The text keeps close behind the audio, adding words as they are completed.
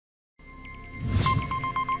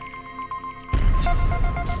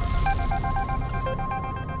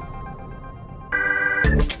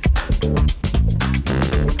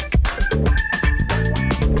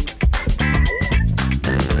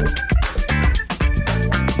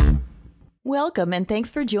Welcome and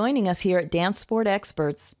thanks for joining us here at Dance Sport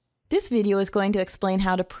Experts. This video is going to explain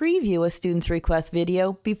how to preview a student's request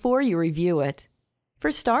video before you review it.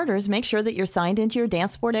 For starters, make sure that you're signed into your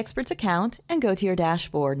Dance Sport Experts account and go to your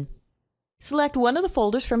dashboard. Select one of the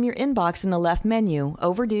folders from your inbox in the left menu,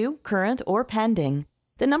 Overdue, Current, or Pending.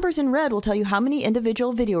 The numbers in red will tell you how many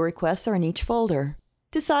individual video requests are in each folder.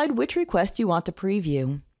 Decide which request you want to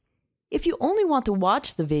preview. If you only want to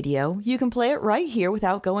watch the video, you can play it right here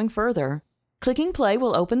without going further. Clicking play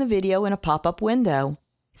will open the video in a pop-up window.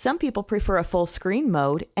 Some people prefer a full screen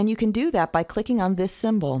mode, and you can do that by clicking on this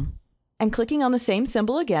symbol. And clicking on the same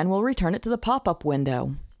symbol again will return it to the pop-up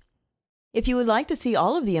window. If you would like to see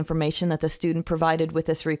all of the information that the student provided with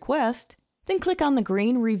this request, then click on the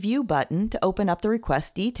green Review button to open up the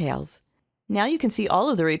request details. Now you can see all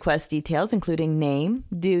of the request details, including name,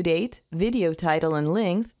 due date, video title and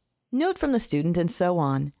length, note from the student, and so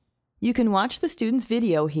on. You can watch the student's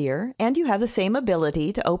video here, and you have the same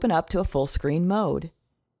ability to open up to a full screen mode.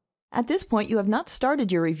 At this point, you have not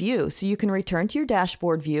started your review, so you can return to your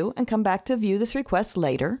dashboard view and come back to view this request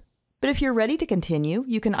later. But if you're ready to continue,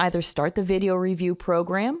 you can either start the video review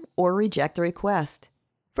program or reject the request.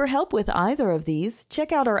 For help with either of these,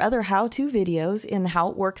 check out our other how-to videos in the How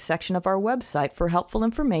It Works section of our website for helpful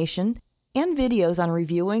information and videos on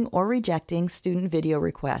reviewing or rejecting student video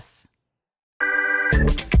requests.